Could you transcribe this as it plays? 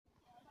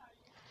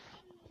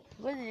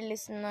Good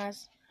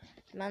listeners,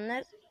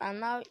 are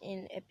now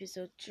in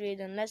episode 3.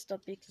 The next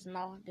topic is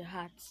now the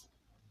heart.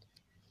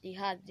 The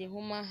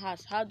human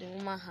heart, how the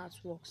human heart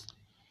works.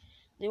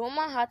 The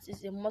human heart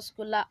is a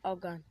muscular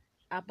organ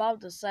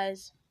about the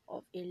size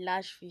of a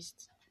large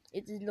fist.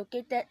 It is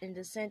located in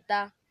the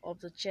center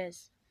of the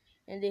chest.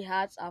 In the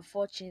heart are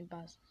 4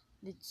 chambers.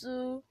 The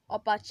two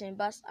upper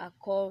chambers are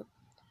called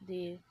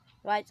the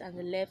right and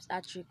the left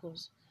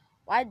ventricles,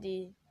 while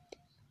the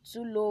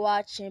two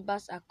lower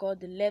chambers are called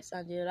the left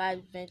and the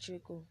right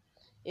ventricle.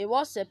 A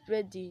wall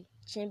separates the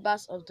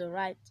chambers of the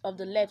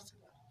left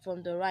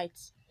from the right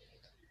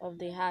of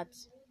the heart.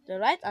 The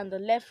right and the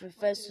left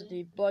refers to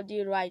the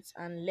body right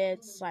and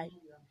left side.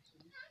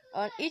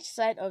 On each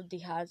side of the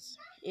heart,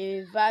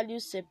 a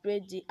valve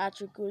separates the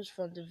atricles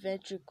from the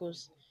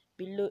ventricles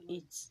below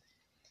it.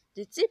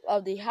 The tip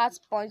of the heart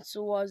points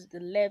towards the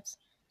left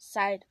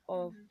side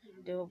of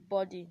the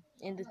body.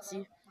 In the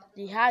tip,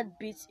 the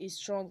heartbeat is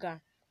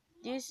stronger.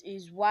 This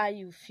is why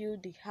you feel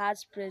the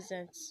heart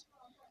presence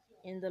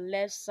in the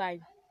left side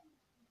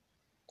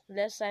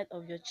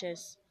of your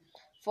chest.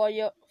 For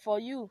you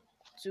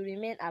to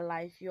remain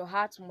alive, your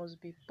heart must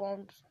be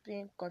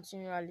pumping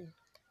continually.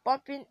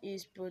 Pumping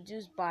is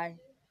produced by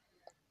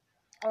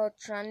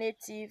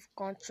alternative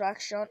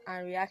contraction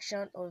and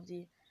reaction of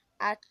the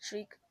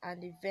atric and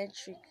the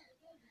ventricle.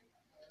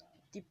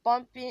 The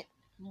pumping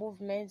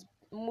movement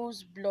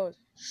moves blood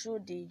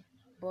through the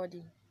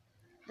body.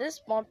 This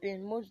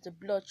pumping moves the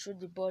blood through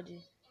the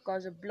body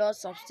because the blood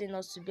sustains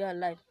us to be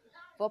alive.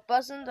 For a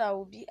person that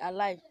will be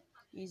alive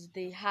is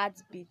the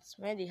heartbeat.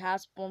 When the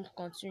heart pumps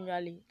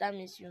continually, that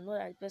means you know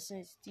that the person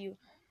is still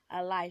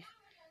alive.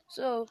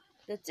 So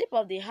the tip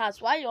of the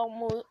heart, why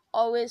you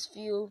always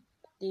feel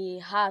the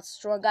heart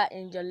stronger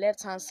in your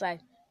left hand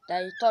side,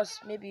 that you thought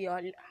maybe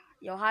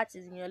your heart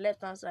is in your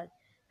left hand side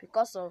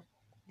because of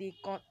the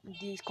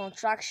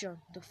contraction,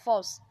 the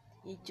force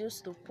it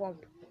used to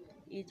pump.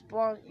 You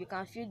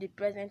can feel the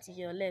presence in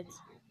your left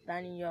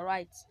than in your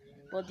right,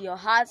 but your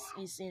heart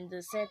is in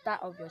the center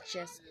of your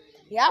chest.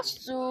 It has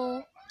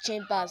two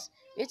chambers,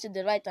 which is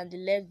the right and the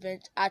left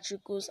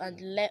ventricles, and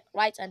the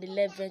right and the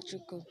left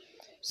ventricle.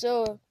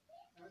 So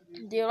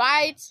the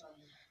right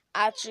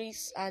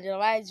arteries and the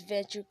right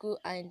ventricle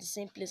are in the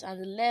same place, and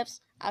the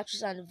left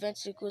arteries and the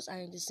ventricles are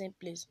in the same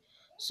place.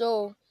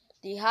 So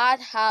the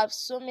heart has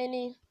so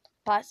many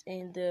parts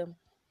in the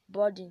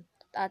body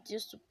that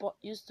used to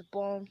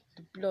pump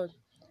the blood.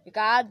 You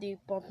can have the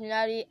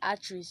pulmonary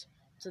arteries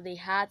to the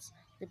heart,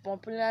 the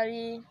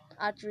pulmonary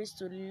arteries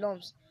to the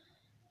lungs,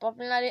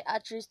 pulmonary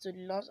arteries to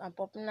the lungs, and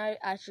pulmonary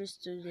arteries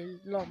to the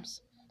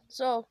lungs.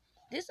 So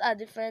these are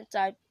different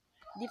type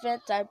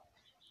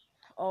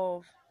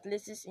of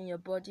places in your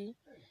body.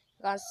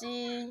 You can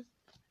see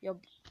your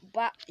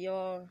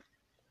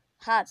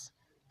heart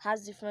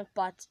has different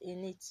parts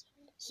in it.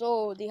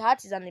 So the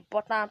heart is an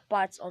important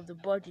part of the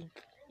body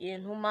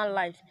in human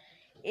life.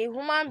 A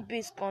human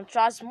being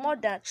contracts more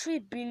than 3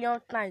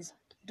 billion times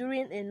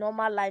during a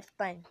normal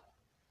lifetime.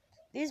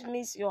 This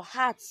means your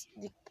heart,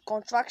 the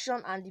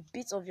contraction and the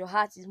beat of your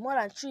heart is more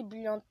than 3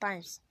 billion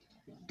times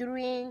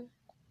during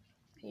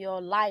your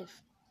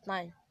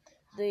lifetime.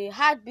 The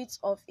heartbeats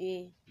of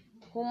a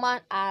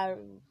human are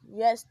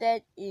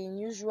rested in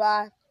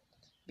usual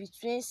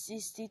between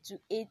 60 to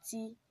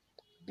 80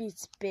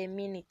 beats per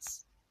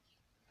minute.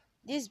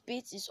 This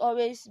beat is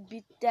always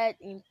beaten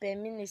in per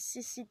minute,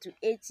 60 to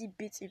 80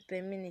 beats in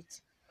per minute.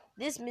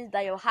 This means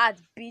that your heart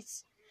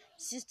beats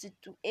 60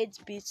 to 8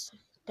 beats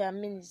per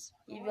minute.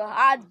 If your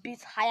heart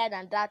beats higher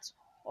than that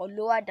or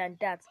lower than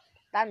that,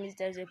 that means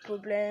there is a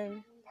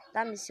problem.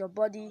 That means your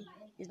body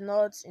is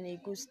not in a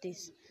good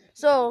state.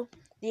 So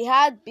the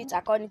heartbeat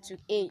according to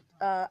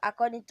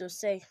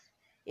sex,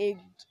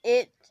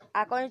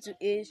 according to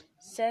age,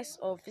 sex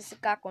or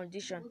physical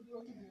condition,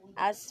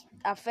 has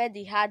affect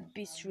the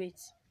heartbeat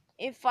rate.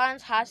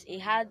 Infant has a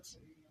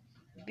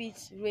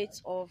heartbeat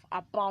rate of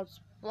about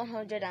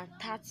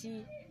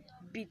 130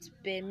 beats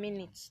per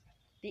minute.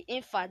 The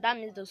infant, that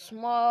means the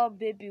small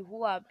baby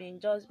who have been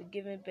just been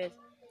given birth,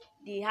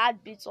 the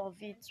heartbeat of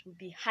it will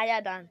be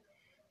higher than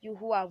you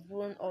who have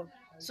grown up.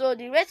 So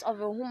the rates of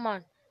a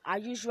woman are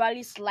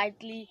usually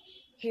slightly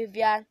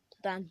heavier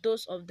than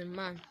those of the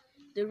man.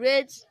 The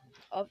rate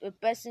of a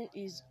person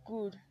is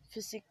good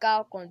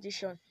physical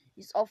condition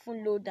is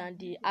often lower than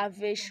the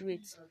average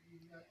rate.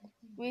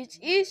 With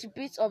each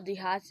beat of the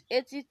heart,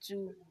 80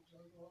 to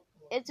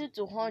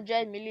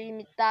 100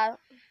 millimeters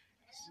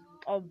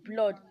of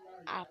blood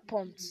are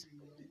pumped.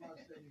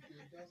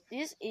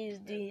 This is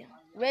the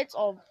rate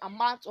of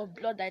amount of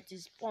blood that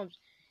is pumped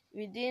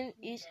within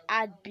each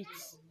heartbeat.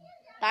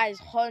 That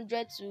is 80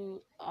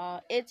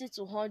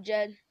 to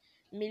 100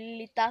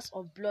 milliliters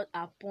of blood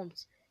are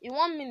pumped. In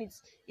 1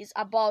 minute, it's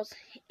about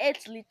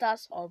 8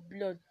 liters of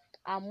blood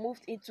are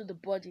moved into the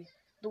body.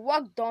 The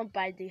work done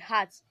by the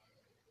heart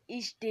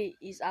each day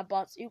is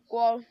about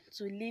equal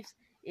to lift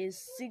a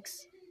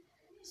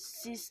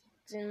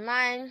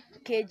 69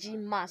 kg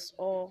mass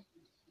or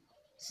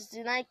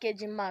 69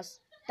 kg mass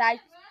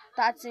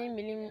 30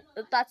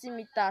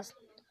 meters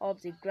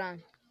off the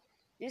ground.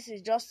 This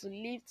is just to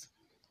lift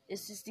a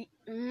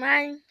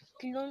 69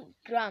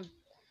 kilogram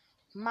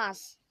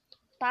mass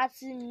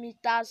 30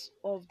 meters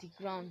off the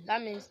ground.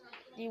 That means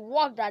the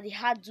work that the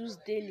heart does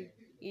daily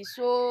is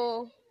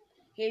so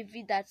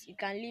heavy that it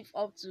can lift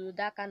up to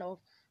that kind of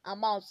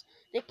amount.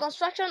 The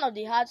contraction of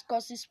the heart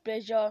causes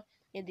pressure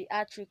in the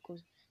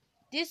ventricles.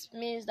 This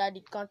means that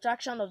the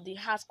contraction of the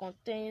heart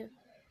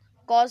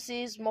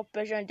causes more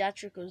pressure in the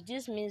ventricles.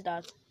 This means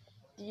that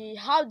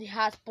how the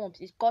heart pumps,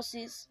 it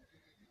causes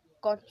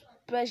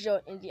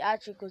pressure in the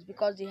ventricles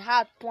because the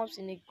heart pumps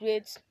in a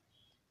great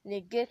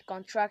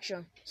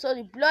contraction. So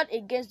the blood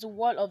against the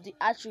wall of the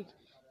ventricle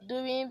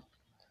during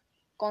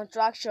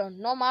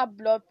contraction, normal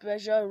blood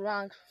pressure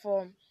ranks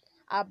from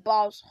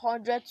about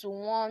 100 to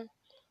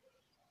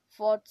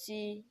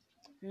 140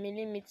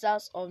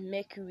 millimeters of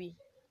mercury.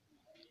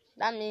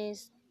 That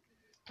means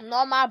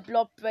normal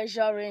blood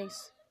pressure range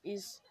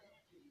is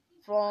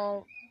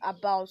from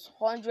about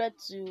 100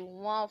 to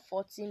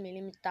 140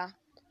 millimeter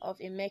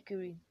of a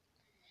mercury.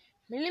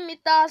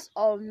 Millimeters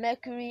of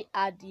mercury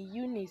are the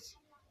units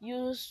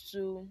used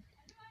to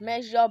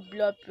measure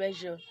blood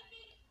pressure.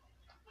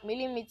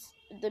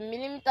 The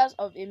millimeters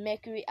of a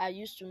mercury are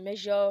used to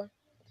measure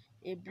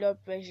a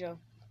blood pressure.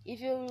 If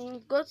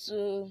you go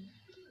to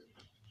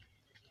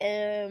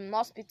a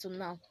hospital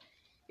now,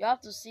 you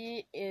have to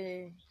see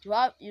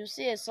you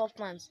see a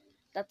substance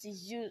that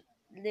is used.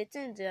 The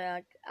thing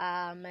that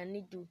my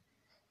needle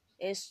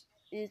is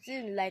it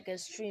is like a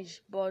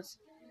syringe but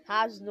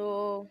has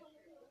no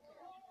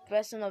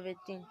person of a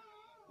thing.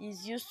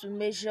 Is used to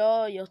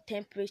measure your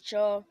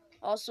temperature.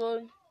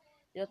 Also,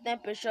 your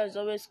temperature is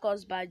always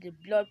caused by the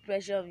blood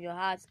pressure of your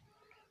heart.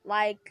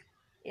 Like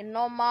a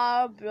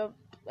normal blood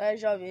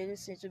pressure of a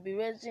person to be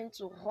raising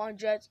to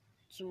 100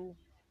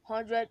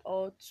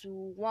 or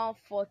to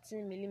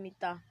 140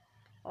 millimeter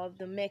of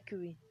the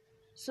mercury.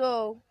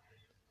 So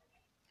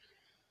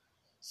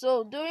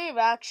during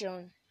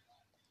reaction,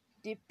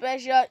 the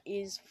pressure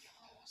is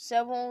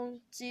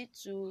 70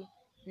 to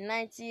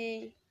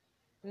 90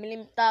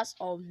 millimeters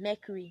of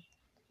mercury.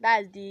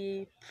 That is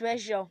the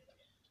pressure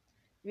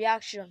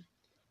reaction.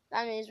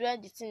 That means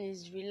when the thing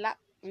is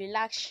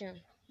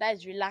relaxing, the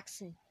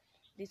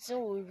thing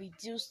will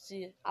reduce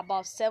to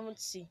about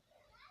 70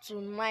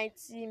 to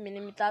 90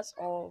 millimeters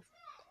of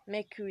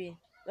mercury.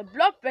 The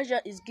blood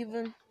pressure is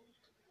given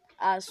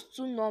as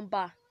two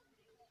number: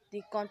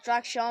 the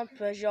contraction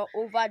pressure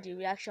over the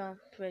reaction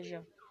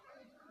pressure.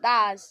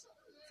 That's,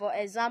 for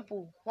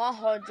example,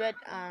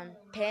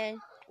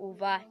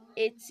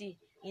 110/80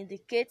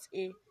 indicates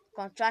a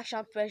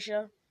contraction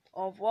pressure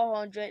of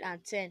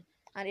 110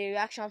 and a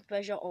reaction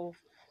pressure of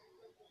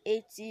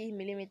 80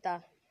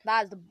 millimeter.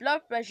 That's the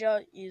blood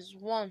pressure is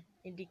 1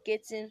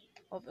 indicating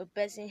of a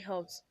person's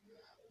health.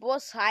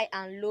 Both high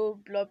and low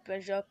blood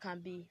pressure can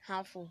be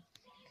harmful.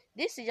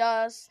 This is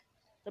just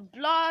the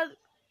blood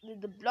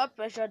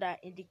pressure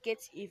that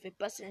indicates if a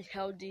person is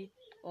healthy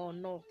or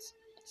not.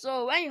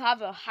 So when you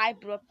have a high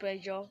blood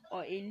pressure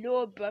or a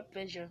low blood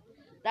pressure,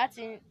 that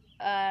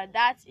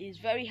is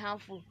very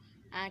harmful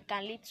and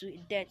can lead to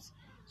death.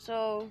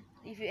 So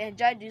if you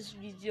enjoyed this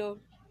video,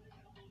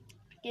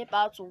 keep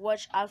out to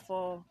watch out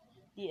for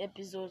the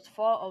episode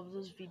 4 of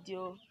this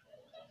video.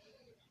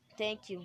 Thank you.